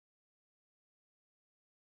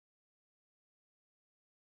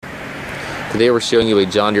Today we're showing you a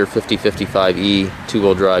John Deere 5055E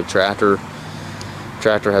two-wheel drive tractor.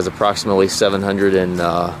 Tractor has approximately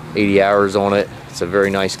 780 hours on it. It's a very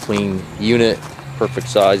nice clean unit, perfect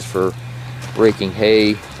size for raking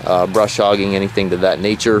hay, brush hogging, anything to that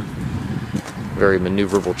nature. Very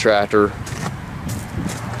maneuverable tractor.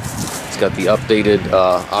 It's got the updated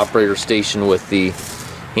operator station with the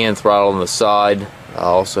hand throttle on the side.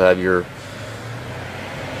 Also have your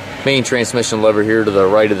main transmission lever here to the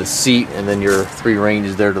right of the seat, and then your 3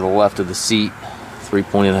 ranges there to the left of the seat.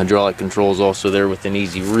 3-point hydraulic controls also there within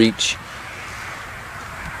easy reach.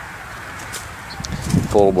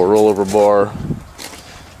 Foldable rollover bar.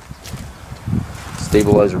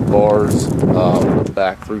 Stabilizer bars.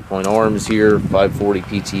 Back 3-point arms here. 540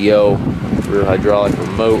 PTO. Rear hydraulic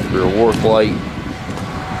remote. Rear work light.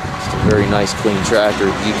 Just a very nice clean tractor,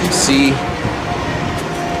 as you can see.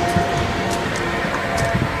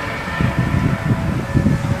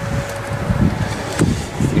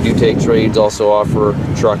 We do take trades, also offer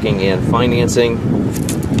trucking and financing.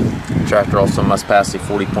 The tractor also must pass a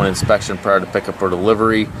 40-point inspection prior to pickup or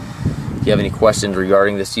delivery. If you have any questions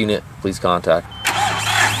regarding this unit, please contact.